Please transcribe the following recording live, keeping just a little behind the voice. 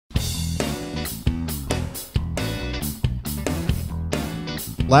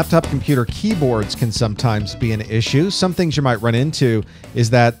Laptop computer keyboards can sometimes be an issue. Some things you might run into is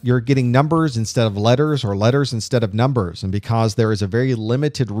that you're getting numbers instead of letters or letters instead of numbers. And because there is a very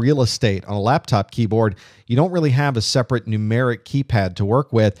limited real estate on a laptop keyboard, you don't really have a separate numeric keypad to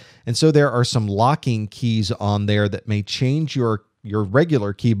work with. And so there are some locking keys on there that may change your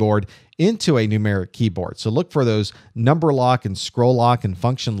regular keyboard into a numeric keyboard. So look for those number lock and scroll lock and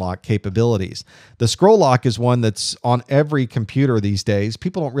function lock capabilities. The scroll lock is one that's on every computer these days.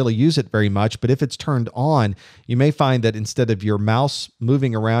 People don't really use it very much, but if it's turned on, you may find that instead of your mouse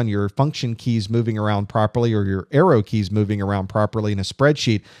moving around, your function keys moving around properly, or your arrow keys moving around properly in a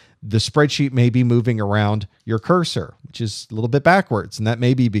spreadsheet, the spreadsheet may be moving around your cursor, which is a little bit backwards, and that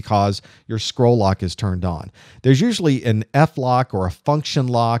may be because your scroll lock is turned on. There's usually an F lock or a function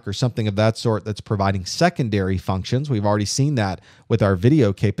lock or something of that sort that's providing secondary functions. We've already seen that with our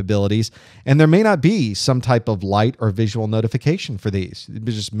video capabilities, and there may not be some type of light or visual notification for these. It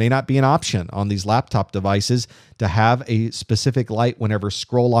just may not be an option on these laptop devices to have a specific light whenever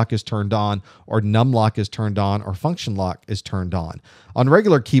scroll lock is turned on, or num lock is turned on, or function lock is turned on. On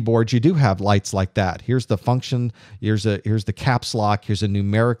regular keyboards, you do have lights like that. Here's the function, here's the caps lock, here's a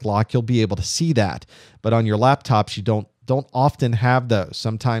numeric lock. You'll be able to see that. But on your laptops, you don't often have those.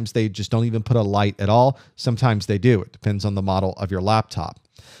 Sometimes they just don't even put a light at all. Sometimes they do. It depends on the model of your laptop.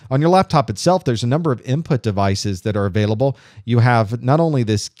 On your laptop itself, there's a number of input devices that are available. You have not only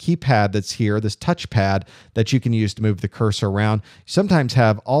this keypad that's here, this touchpad that you can use to move the cursor around. You sometimes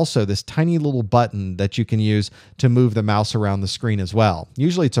have also this tiny little button that you can use to move the mouse around the screen as well.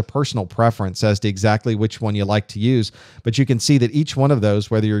 Usually it's a personal preference as to exactly which one you like to use, but you can see that each one of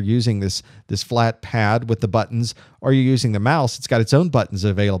those, whether you're using this flat pad with the buttons or you're using the mouse, it's got its own buttons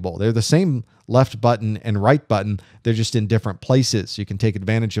available. They're the same left button and right button. They're just in different places. You can take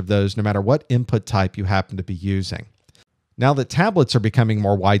advantage of those no matter what input type you happen to be using. Now that tablets are becoming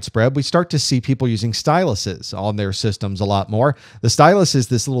more widespread, we start to see people using styluses on their systems a lot more. The stylus is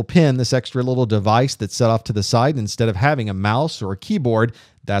this little pin, this extra little device that's set off to the side. Instead of having a mouse or a keyboard,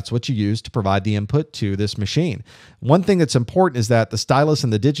 that's what you use to provide the input to this machine. One thing that's important is that the stylus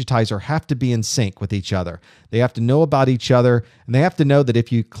and the digitizer have to be in sync with each other. They have to know about each other, and they have to know that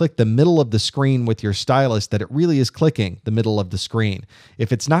if you click the middle of the screen with your stylus, that it really is clicking the middle of the screen.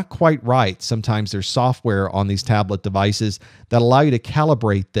 If it's not quite right, sometimes there's software on these tablet devices that allow you to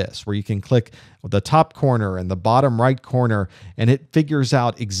calibrate this, where you can click the top corner and the bottom right corner, and it figures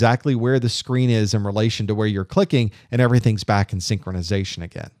out exactly where the screen is in relation to where you're clicking, and everything's back in synchronization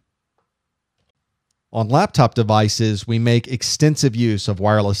again. On laptop devices, we make extensive use of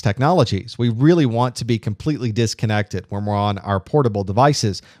wireless technologies. We really want to be completely disconnected when we're on our portable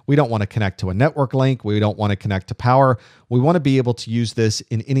devices. We don't want to connect to a network link. We don't want to connect to power. We want to be able to use this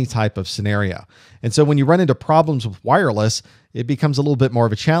in any type of scenario. And so when you run into problems with wireless, it becomes a little bit more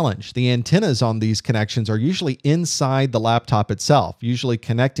of a challenge. The antennas on these connections are usually inside the laptop itself, usually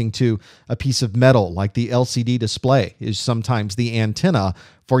connecting to a piece of metal, like the LCD display is sometimes the antenna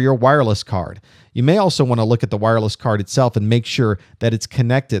for your wireless card. You may also want to look at the wireless card itself and make sure that it's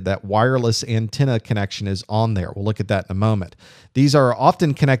connected, that wireless antenna connection is on there. We'll look at that in a moment. These are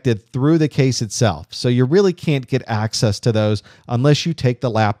often connected through the case itself, so you really can't get access to those unless you take the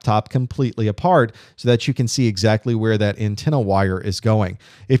laptop completely apart so that you can see exactly where that antenna wire is going.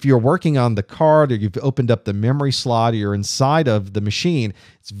 If you're working on the card, or you've opened up the memory slot, or you're inside of the machine,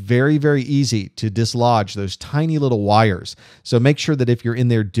 it's very, very easy to dislodge those tiny little wires. So make sure that if you're in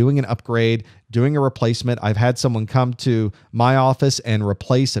there doing an upgrade, doing a replacement, I've had someone come to my office and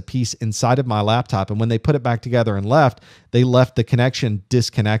replace a piece inside of my laptop, and when they put it back together and left, they left the connection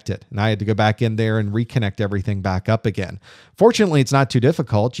disconnected, and I had to go back in there and reconnect everything back up again. Fortunately, it's not too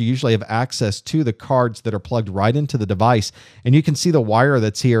difficult. You usually have access to the cards that are plugged right into the device, and you can see the wire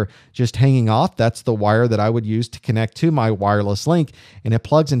that's here just hanging off. That's the wire that I would use to connect to my wireless link, and it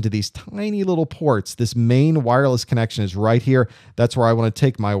plugs into these tiny little ports. This main wireless connection is right here. That's where I want to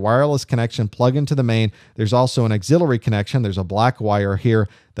take my wireless connection, plug into the main. There's also an auxiliary connection. There's a black wire here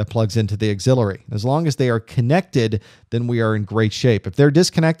that plugs into the auxiliary. As long as they are connected, then we are in great shape. If they're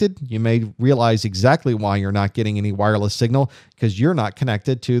disconnected, you may realize exactly why you're not getting any wireless signal, because you're not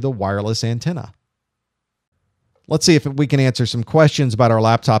connected to the wireless antenna. Let's see if we can answer some questions about our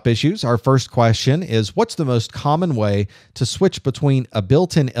laptop issues. Our first question is, what's the most common way to switch between a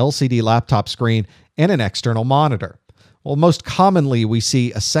built-in LCD laptop screen and an external monitor? Well, most commonly, we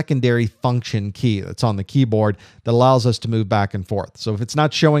see a secondary function key that's on the keyboard that allows us to move back and forth. So if it's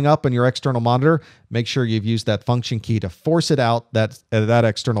not showing up on your external monitor, make sure you've used that function key to force it out that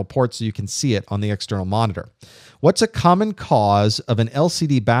external port so you can see it on the external monitor. What's a common cause of an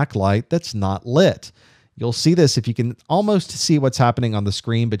LCD backlight that's not lit? You'll see this if you can almost see what's happening on the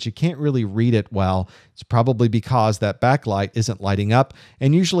screen, but you can't really read it well. It's probably because that backlight isn't lighting up,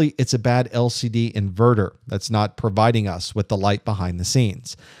 and usually it's a bad LCD inverter that's not providing us with the light behind the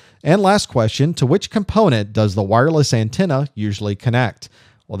scenes. And last question, to which component does the wireless antenna usually connect?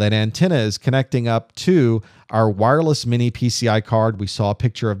 Well, that antenna is connecting up to our wireless mini PCI card. We saw a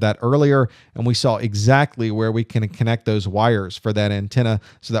picture of that earlier, and we saw exactly where we can connect those wires for that antenna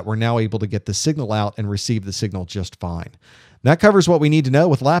so that we're now able to get the signal out and receive the signal just fine. That covers what we need to know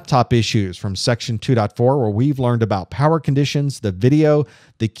with laptop issues from Section 2.4, where we've learned about power conditions, the video,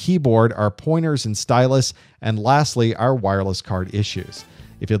 the keyboard, our pointers and stylus, and lastly, our wireless card issues.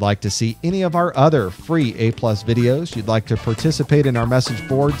 If you'd like to see any of our other free A+ videos, you'd like to participate in our message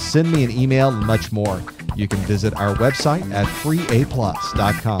board, send me an email, and much more. You can visit our website at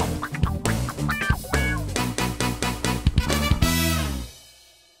freeaplus.com.